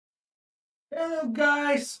Hello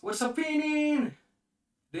guys, what's happening?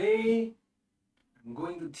 Today I'm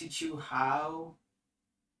going to teach you how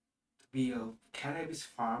to be a cannabis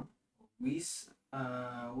farm weeds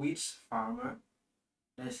farmer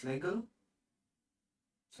that's legal,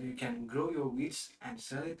 so you can grow your weeds and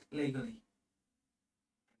sell it legally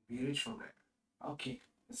and be rich from there. Okay,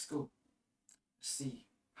 let's go. See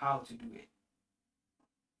how to do it.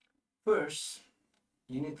 First,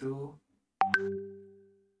 you need to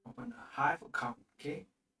open a Hive account. Okay,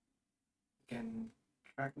 you can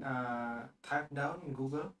type down in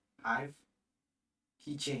Google Hive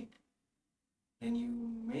keychain. Then you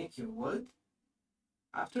make your wallet.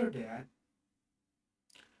 After that,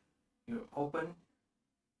 you open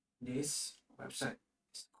this website.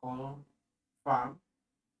 It's called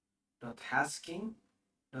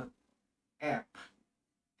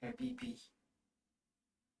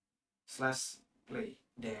farm.hasking.app/play.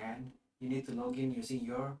 Then you need to log in using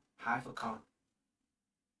your Hive account.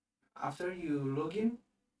 After you log in,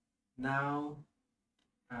 now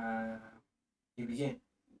uh, you begin.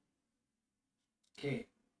 Okay,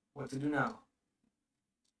 what to do now?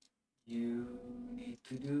 You need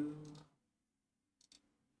to do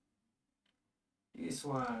this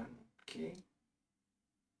one. Okay,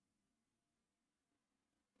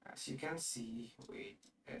 as you can see,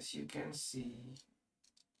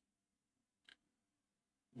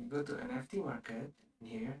 you go to NFT market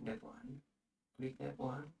here, that one, click that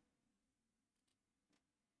one.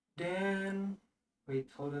 Then wait,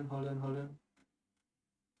 hold on.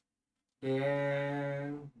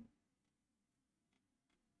 Then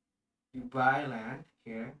you buy land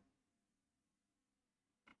here.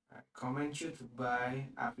 I recommend you to buy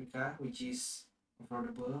Africa, which is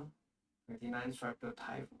affordable, 29 swipe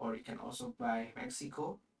type, or you can also buy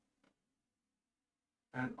Mexico.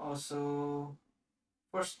 And also,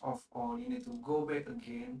 first of all, you need to go back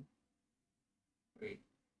again. Wait,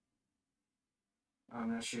 I'm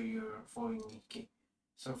not sure you're following me. Okay,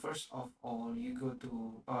 so first of all, you go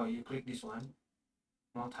to you click this one,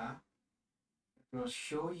 Nota. It will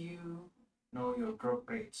show you know your drop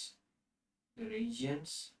rates, the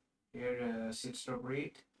regions, here the seed drop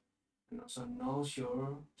rate, and also knows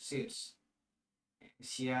your seeds.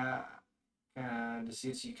 Here, the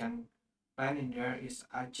seeds you can plant in there is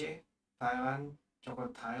Aceh, Thailand,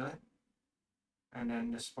 chocolate Thailand, and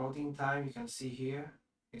then the sprouting time you can see here.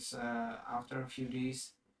 It's after a few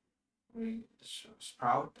days we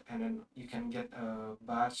sprout, and then you can get a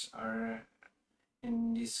batch or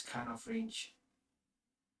in this kind of range.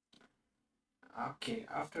 Okay,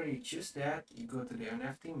 after you choose that, you go to the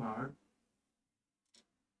NFT mart.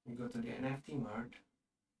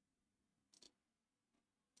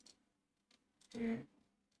 Here.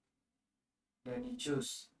 Then you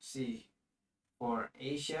choose C for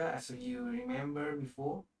Asia, as you remember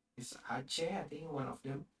before. It's Aceh, I think one of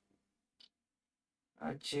them.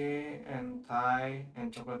 Aceh and Thai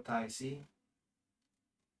and chocolate Thai. See,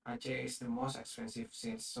 Aceh is the most expensive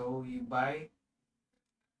seeds, so you buy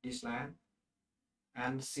this land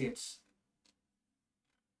and seeds.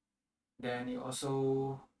 Then you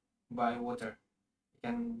also buy water. You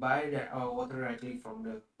can buy the water directly from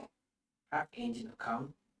the App Engine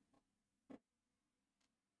account.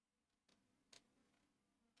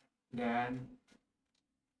 Then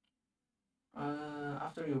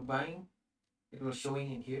after you're buying, it will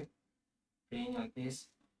showing in here, paying like this.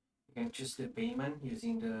 You can choose the payment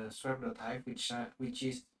using the swipe.hive, which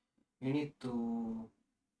is you need to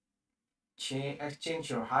exchange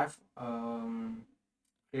your Hive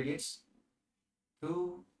credits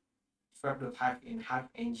to swipe.hive in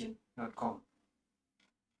hiveengine.com,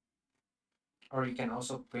 or you can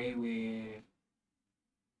also pay with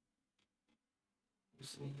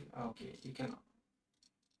okay, you can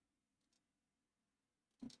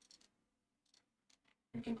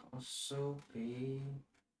also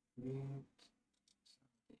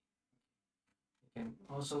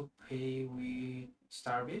pay with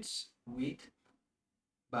Starbits, wheat,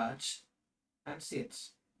 buds, and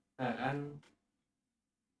seeds, and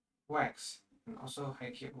wax, and also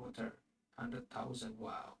Hake water, 100,000.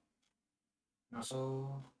 Wow! And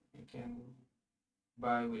also you can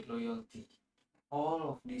buy with loyalty. All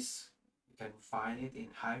of this you can find it in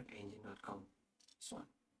hiveengine.com. This one.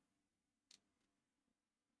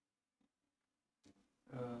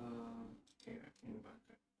 Here in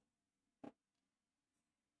bucket.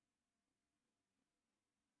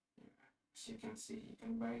 As you can see, you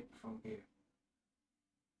can buy it from here.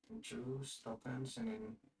 And choose tokens and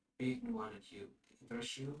then pick the one that you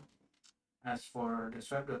interest you. As for the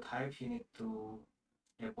swipe.hive, you need to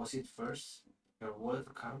deposit first your wallet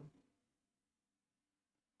account.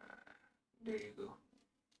 There you go.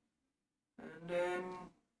 And And then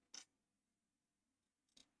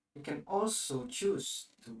you can also choose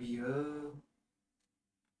to be a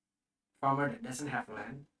farmer that doesn't have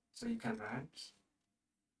land, so you can rent.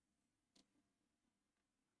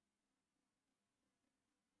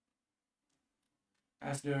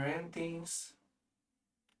 As the rentings,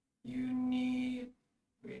 you need,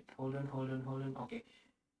 wait, hold on. Okay,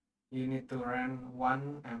 you need to rent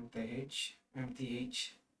 1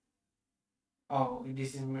 mth. Oh,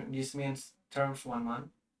 this means terms 1 month.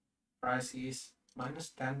 Price is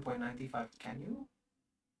minus 10.95. Can you?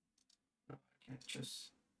 No, I can't choose.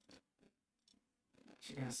 As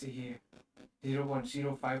you can see here,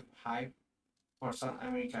 0.05 high for South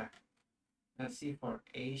America. Let's see for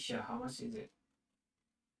Asia, how much is it?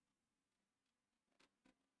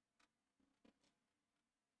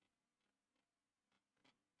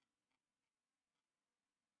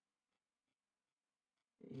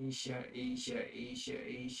 Asia.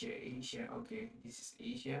 Okay, this is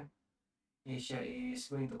Asia. Asia is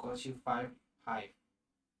going to cost you 5 high.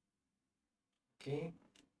 Okay,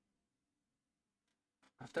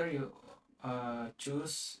 after you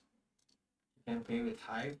choose, you can pay with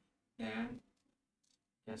Hive, then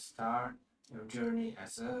you can start your journey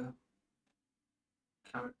as a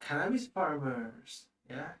cannabis farmers.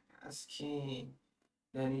 Yeah, as king.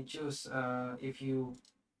 Then you choose if you,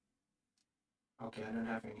 okay, I don't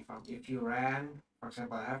have any farm. If you ran, for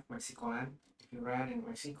example, I have Mexico land. If you ran in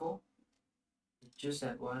Mexico, you choose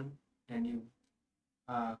that one. Then you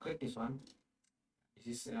click this one.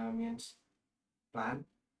 This is means plant.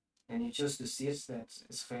 And you choose the seeds that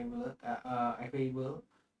is available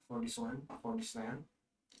for this one, for this land.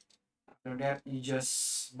 After that, you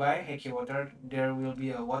just buy Heike water. There will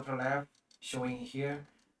be a water lab showing here.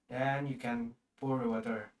 Then you can pour the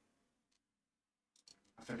water.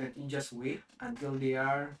 After that, you just wait until they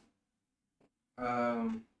are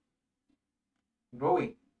um,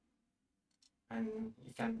 growing, and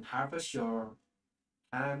you can harvest your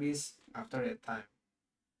cannabis after that time.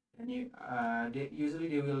 And usually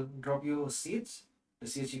they will drop you seeds. The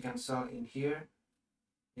seeds you can sell in here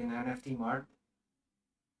in NFT Mart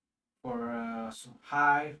for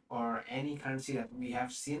Hive or any currency that we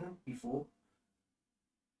have seen before.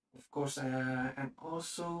 Of course, and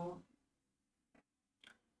also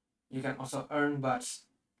you can also earn buds.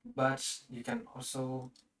 Buds you can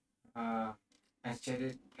also uh,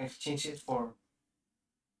 exchange it for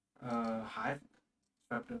Hive,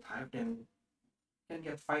 swap to Hive, then you can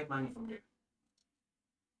get 5 money from there.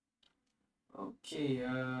 Okay,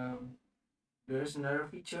 there's another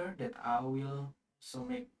feature that I will also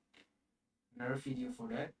make another video for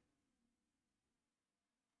that.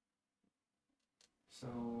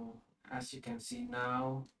 So as you can see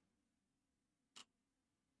now,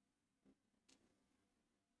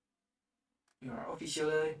 you are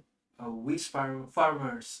officially a witch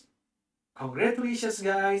farmers. Congratulations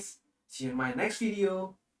guys! See you in my next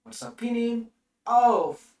video. What's up, pinning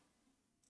off?